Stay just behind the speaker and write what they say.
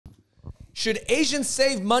Should Asians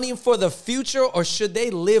save money for the future or should they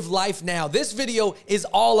live life now? This video is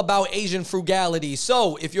all about Asian frugality.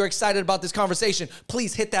 So if you're excited about this conversation,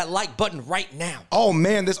 please hit that like button right now. Oh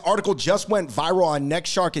man, this article just went viral on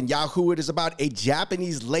NextShark and Yahoo. It is about a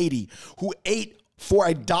Japanese lady who ate for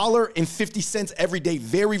 $1.50 every day,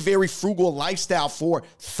 very, very frugal lifestyle for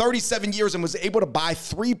 37 years and was able to buy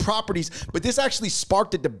 3 properties. But this actually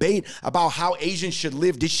sparked a debate about how Asians should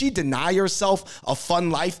live. Did she deny herself a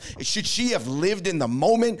fun life? Should she have lived in the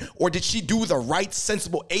moment, or did she do the right,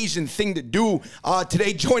 sensible Asian thing to do?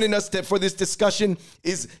 Today, joining us for this discussion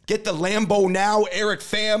is Get the Lambo Now, Eric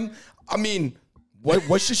Pham. I mean,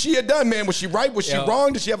 what should she have done, man? Was she right? Was she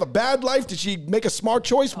wrong? Did she have a bad life? Did she make a smart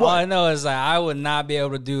choice? What? All I know is I would not be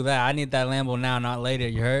able to do that. I need that Lambo now, not later.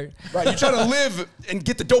 You heard? Right. You're trying to live and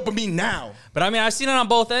get the dopamine now. But I mean, I've seen it on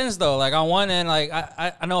both ends, though. Like on one end, like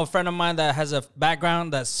I know a friend of mine that has a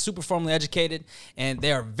background that's super formally educated, and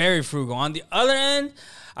they are very frugal. On the other end,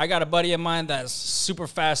 I got a buddy of mine that's super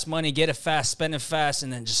fast money, get it fast, spend it fast,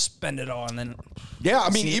 and then just spend it all. And then, yeah, I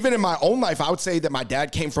mean, even in my own life, I would say that my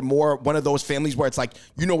dad came from one of those families where it's like,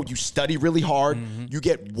 you study really hard, you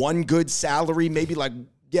get one good salary, maybe like,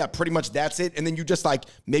 yeah, pretty much that's it. And then you just like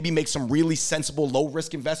maybe make some really sensible low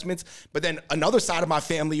risk investments. But then another side of my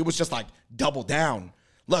family, it was just like double down.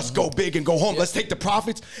 Let's go big and go home. Let's take the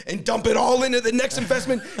profits and dump it all into the next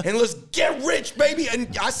investment and let's get rich, baby.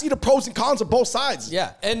 And I see the pros and cons of both sides.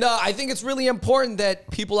 Yeah, and I think it's really important that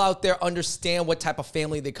people out there understand what type of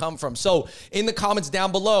family they come from. So in the comments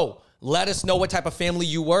down below, let us know what type of family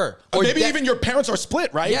you were. Or maybe even your parents are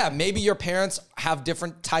split, right? Yeah, maybe your parents have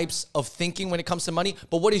different types of thinking when it comes to money,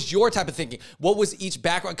 but what is your type of thinking? What was each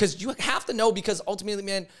background? Because you have to know, because ultimately,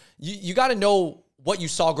 man, you got to know what you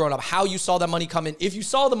saw growing up, how you saw that money come in, if you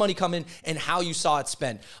saw the money come in, and how you saw it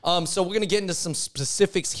spent. So we're going to get into some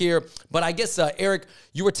specifics here. But I guess, Eric,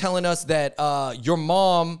 you were telling us that your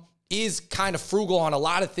mom is kind of frugal on a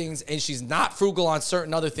lot of things, and she's not frugal on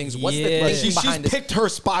certain other things. What's the thinking behind this? She's picked her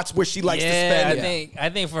spots where she likes to spend. I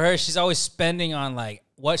think for her, she's always spending on like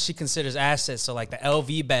what she considers assets. So like the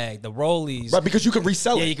LV bag, the Rollies. Right, because you can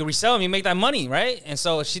resell it. Yeah, you can resell them. You make that money, right? And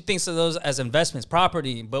so she thinks of those as investments,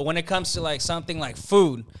 property. But when it comes to like something like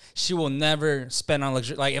food, she will never spend on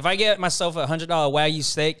luxury. Like if I get myself a $100 Wagyu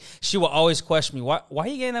steak, she will always question me, why are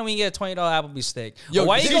you getting that when you get a $20 Applebee's steak? Yo,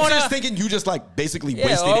 why are you going just thinking you just like basically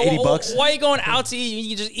wasted $80? Why are you going out to eat? You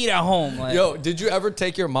can just eat at home. Like, yo, did you ever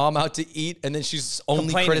take your mom out to eat and then she's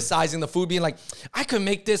only criticizing the food, being like, I could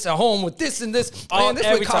make this at home with this and this. Man,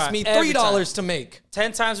 this would cost me $3 to make.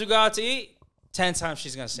 10 times we go out to eat, 10 times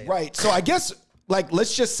she's gonna say right. So I guess, like,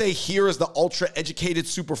 let's just say here is the ultra educated,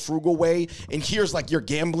 super frugal way, and here's like your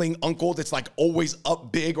gambling uncle that's like always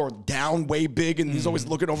up big or down way big, and he's always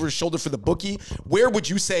looking over his shoulder for the bookie. Where would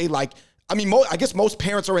you say, like, I mean, I guess most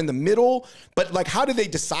parents are in the middle, but like, how do they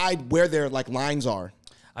decide where their like lines are?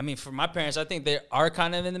 I mean, for my parents, I think they are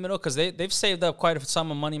kind of in the middle because they've saved up quite a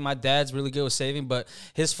sum of money. My dad's really good with saving, but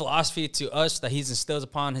his philosophy to us that he's instilled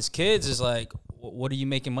upon his kids is like, what are you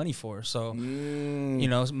making money for? So,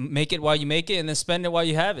 make it while you make it and then spend it while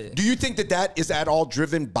you have it. Do you think that is at all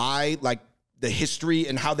driven by like the history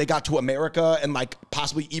and how they got to America and like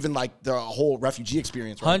possibly even like the whole refugee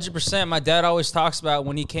experience, right? 100%. My dad always talks about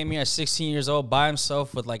when he came here at 16 years old by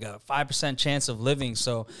himself with like a 5% chance of living.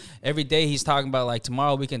 So every day he's talking about like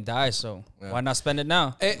tomorrow we can die. So why not spend it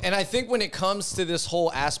now? And I think when it comes to this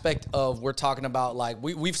whole aspect of, we're talking about like,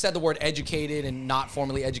 we've said the word educated and not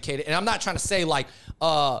formally educated. And I'm not trying to say like,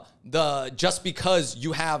 just because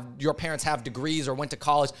your parents have degrees or went to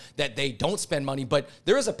college that they don't spend money, but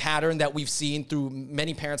there is a pattern that we've seen through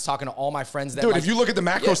many parents, talking to all my friends that, dude, if you look at the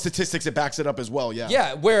macro statistics, it backs it up as well.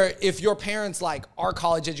 Yeah, where if your parents like are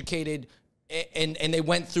college educated and they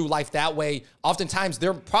went through life that way, oftentimes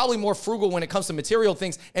they're probably more frugal when it comes to material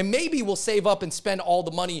things, and maybe will save up and spend all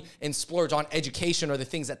the money and splurge on education or the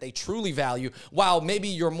things that they truly value. While maybe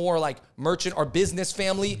you're more like merchant or business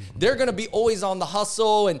family, they're gonna be always on the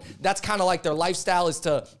hustle, and that's kind of like their lifestyle is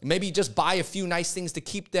to maybe just buy a few nice things to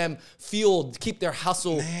keep them fueled, keep their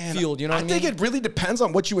hustle fueled. You know what I mean? I think it really depends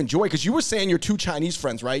on what you enjoy, because you were saying your 2 Chinese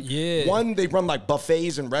friends, right? Yeah. One, they run like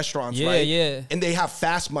buffets and restaurants, right? Yeah. And they have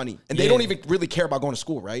fast money, and they don't even really care about going to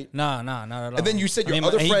school, right? Nah, not at all. And then you said your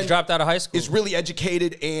other friend dropped out of high school, is really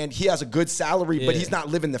educated and he has a good salary, but he's not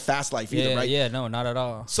living the fast life either, right? Yeah, no, not at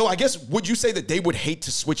all. So I guess, would you say that they would hate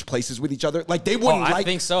to switch places with each other? Like they wouldn't I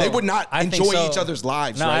think so. They would not enjoy each other's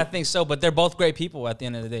lives, no, right? I think so, but they're both great people at the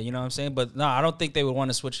end of the day, you know what I'm saying? But no, I don't think they would want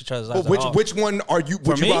to switch each other's lives at all. Which one would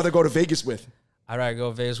you rather go to Vegas with? I'd rather go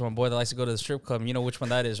to Vegas with my boy that likes to go to the strip club. You know which one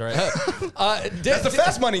that is, right? That's the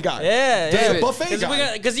fast money guy. Yeah, That's the buffet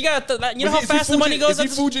guy. Because you got, you know how fast the money goes.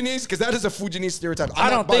 Is he Fujianese? Because that is a Fujianese stereotype. I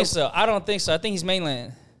don't think so. I don't think so. I think he's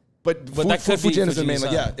mainland. But that could be Fujian is in Fujianese,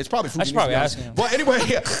 mainland. Yeah, it's probably Fujianese. I should probably ask him. Well, anyway,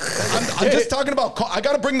 I'm just talking about. I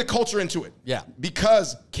got to bring the culture into it. Yeah,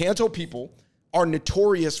 because Kanto people are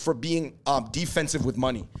notorious for being defensive with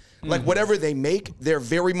money. Like whatever they make, they're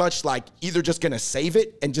very much like either just gonna save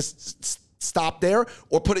it and just stop there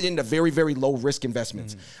or put it into very, very low risk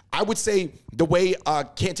investments. I would say the way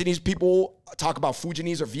Cantonese people talk about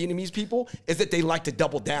Fujianese or Vietnamese people is that they like to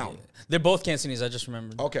double down. They're both Cantonese. I just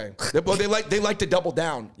remembered. Okay, well they like to double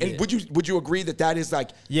down. And would you agree that is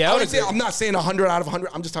like? Yeah, I would say I'm not saying 100 out of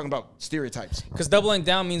 100. I'm just talking about stereotypes. Because doubling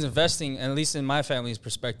down means investing, at least in my family's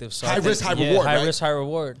perspective. So high risk, high reward. High right? risk, high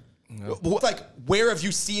reward. Like, where have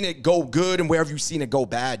you seen it go good and where have you seen it go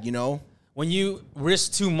bad, you know? When you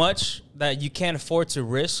risk too much that you can't afford to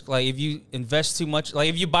risk, like if you invest too much, like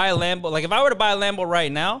if you buy a Lambo, like if I were to buy a Lambo right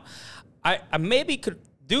now, I maybe could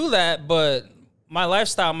do that, but my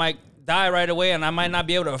lifestyle might die right away and I might not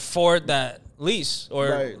be able to afford that lease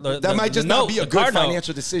or that might just not be a good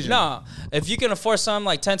financial decision. No, if you can afford something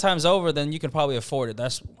like 10 times over, then you can probably afford it.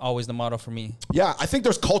 That's always the motto for me. Yeah, I think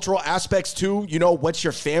there's cultural aspects too. You know, what's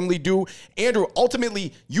your family do? Andrew,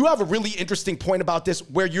 ultimately, you have a really interesting point about this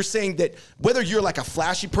where you're saying that whether you're like a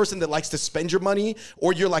flashy person that likes to spend your money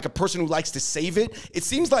or you're like a person who likes to save it, it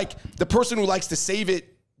seems like the person who likes to save it,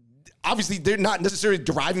 obviously, they're not necessarily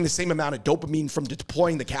deriving the same amount of dopamine from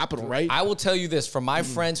deploying the capital, right? I will tell you this, from my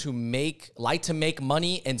friends who like to make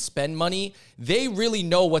money and spend money, they really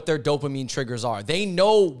know what their dopamine triggers are. They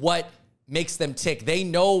know what makes them tick. They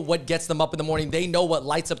know what gets them up in the morning. They know what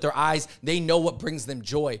lights up their eyes. They know what brings them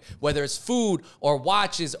joy. Whether it's food or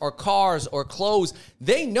watches or cars or clothes,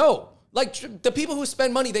 they know. Like, the people who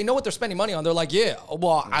spend money, they know what they're spending money on. They're like, yeah,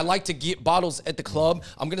 well, I like to get bottles at the club.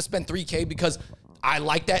 I'm going to spend $3K because I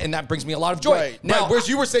like that, and that brings me a lot of joy. Right. Now, whereas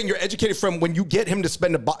you were saying you're educated from when you get him to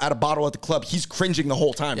spend a bottle at the club, he's cringing the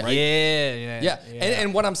whole time, right? Yeah.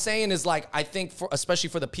 And what I'm saying is, like, I think especially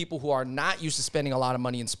for the people who are not used to spending a lot of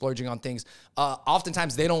money and splurging on things,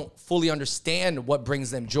 oftentimes they don't fully understand what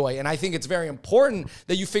brings them joy. And I think it's very important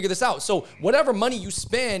that you figure this out. So whatever money you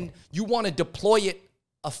spend, you want to deploy it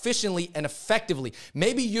efficiently and effectively.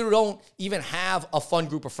 Maybe you don't even have a fun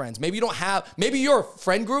group of friends. Maybe your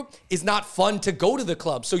friend group is not fun to go to the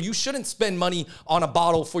club. So you shouldn't spend money on a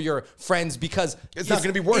bottle for your friends because it's not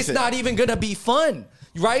going to be worth it. It's not even going to be fun.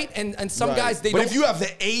 Right? And some guys, But if you have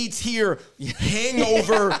the A tier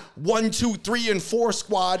hangover 1, 2, 3, and 4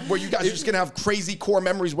 squad where you guys are just going to have crazy core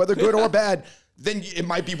memories, whether good or bad, then it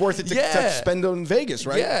might be worth it to spend in Vegas,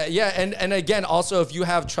 right? Yeah. And again, also, if you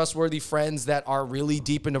have trustworthy friends that are really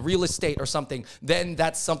deep into real estate or something, then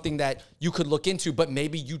that's something that you could look into. But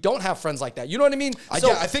maybe you don't have friends like that. You know what I mean? I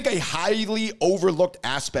think a highly overlooked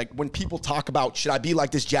aspect when people talk about, should I be like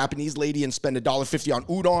this Japanese lady and spend $1.50 on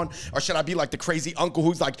udon? Or should I be like the crazy uncle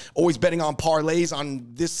who's like always betting on parlays on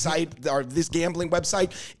this site or this gambling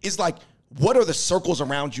website? Is like, what are the circles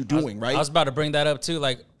around you doing, right? I was about to bring that up too.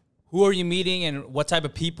 Like, who are you meeting and what type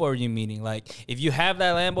of people are you meeting? Like, if you have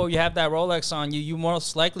that Lambo, you have that Rolex on you, you're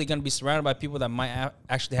most likely going to be surrounded by people that might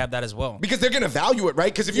actually have that as well. Because they're going to value it,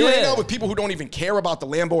 right? Because if you hang out with people who don't even care about the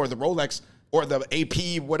Lambo or the Rolex or the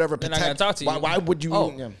AP, whatever, they're not going to talk to you. Why would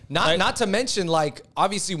you? Not to mention, like,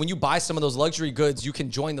 obviously, when you buy some of those luxury goods, you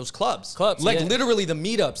can join those clubs. Like, literally the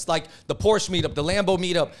meetups, like the Porsche meetup, the Lambo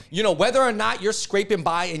meetup. You know, whether or not you're scraping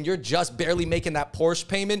by and you're just barely making that Porsche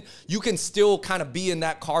payment, you can still kind of be in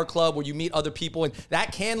that car club where you meet other people, and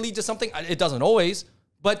that can lead to something. It doesn't always,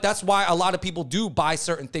 but that's why a lot of people do buy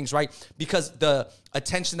certain things, right? Because the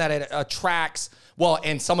attention that it attracts. Well,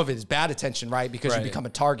 and some of it is bad attention, right? Because you become a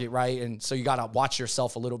target, right? And so you got to watch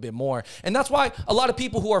yourself a little bit more. And that's why a lot of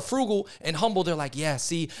people who are frugal and humble, they're like, yeah,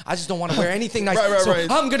 see, I just don't want to wear anything nice.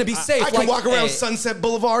 I'm going to be safe. I can walk around Sunset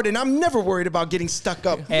Boulevard and I'm never worried about getting stuck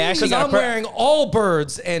up. Because I'm wearing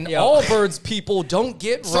Allbirds, and Allbirds people don't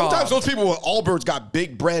get robbed. Sometimes those people with Allbirds got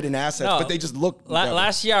big bread and assets, but they just look.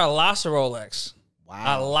 Last year, I lost a Rolex. Wow.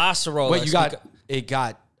 I lost a Rolex. Wait, it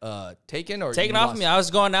got taken off me. I was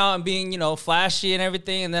going out and being, flashy and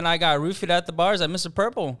everything, and then I got roofied at the bars at Mr.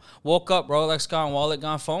 Purple. Woke up, Rolex gone, wallet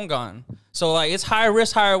gone, phone gone. So like, it's high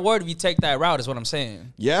risk, high reward if you take that route, is what I'm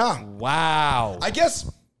saying. Yeah. Wow. I guess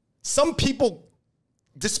some people,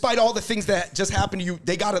 despite all the things that just happened to you,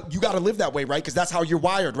 you gotta live that way, right? Because that's how you're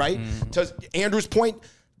wired, right? To Andrew's point,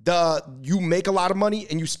 you make a lot of money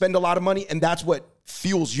and you spend a lot of money, and that's what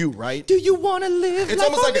fuels you, right? Do you want to live? It's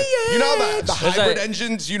almost like you know how the hybrid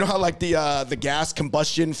engines. You know how like the gas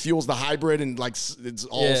combustion fuels the hybrid, and like it's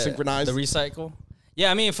all synchronized. The recycle. Yeah,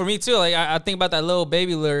 I mean, for me too. Like, I think about that little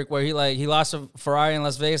baby lyric where he lost a Ferrari in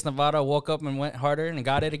Las Vegas, Nevada, woke up and went harder and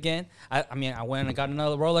got it again. I mean, I went and got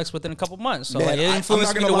another Rolex within a couple months. So, Man, it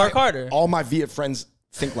influenced me to work harder. All my Viet friends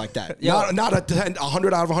think like that. Not a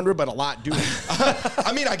 100 out of 100, but a lot do.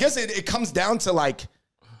 I mean, I guess it comes down to like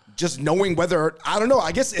just knowing whether, I don't know,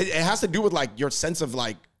 I guess it has to do with like your sense of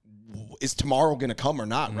like, is tomorrow going to come or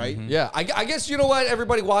not, right? Yeah, I guess, you know what,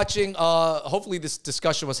 everybody watching, hopefully this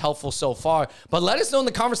discussion was helpful so far, but let us know in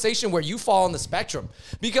the conversation where you fall on the spectrum.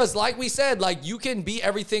 Because like we said, like you can be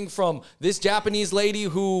everything from this Japanese lady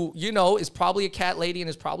who, you know, is probably a cat lady and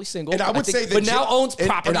is probably single. And I would say that but now owns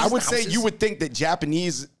properties. And I would say you would think that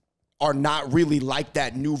Japanese are not really like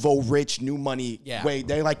that nouveau rich, new money way.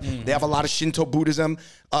 They like they have a lot of Shinto Buddhism.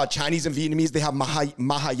 Chinese and Vietnamese, they have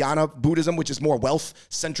Mahayana Buddhism, which is more wealth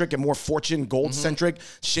centric and more fortune gold centric.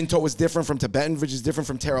 Shinto is different from Tibetan, which is different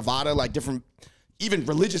from Theravada, like different even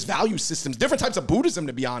religious value systems, different types of Buddhism,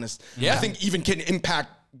 to be honest. I think even can impact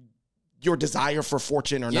your desire for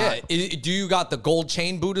fortune or not. Do you got the gold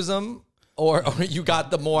chain Buddhism? Or you got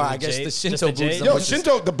the more, I guess, the Shinto Buddhism. Yo,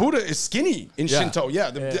 Shinto, the Buddha is skinny in Shinto.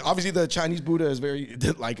 Obviously, the Chinese Buddha is very,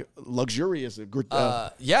 like, luxurious.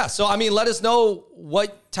 So, I mean, let us know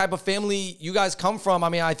what type of family you guys come from. I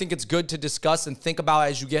mean, I think it's good to discuss and think about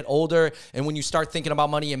as you get older. And when you start thinking about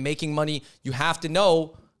money and making money, you have to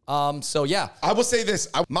know. I will say this.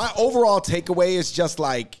 My overall takeaway is just,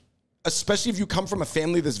 like, especially if you come from a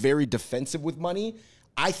family that's very defensive with money,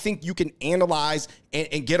 I think you can analyze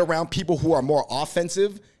and get around people who are more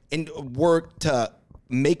offensive and work to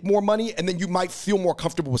make more money, and then you might feel more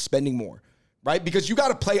comfortable with spending more, right? Because you got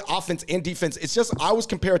to play offense and defense. It's just, I always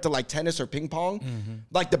compare it to like tennis or ping pong.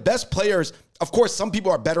 Like the best players, of course, some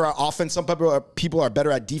people are better at offense, some people are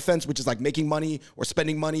better at defense, which is like making money or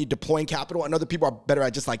spending money, deploying capital, and other people are better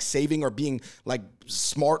at just like saving or being like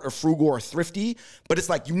smart or frugal or thrifty. But it's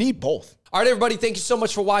like you need both. All right, everybody, thank you so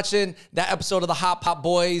much for watching that episode of the Hot Pot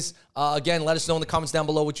Boys. Again, let us know in the comments down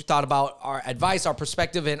below what you thought about our advice, our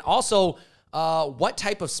perspective, and also what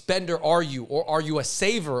type of spender are you? Or are you a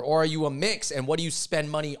saver? Or are you a mix? And what do you spend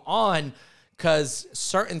money on? Because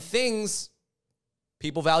certain things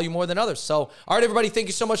people value more than others. So, all right, everybody, thank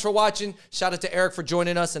you so much for watching. Shout out to Eric for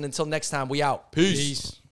joining us. And until next time, we out.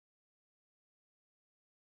 Peace.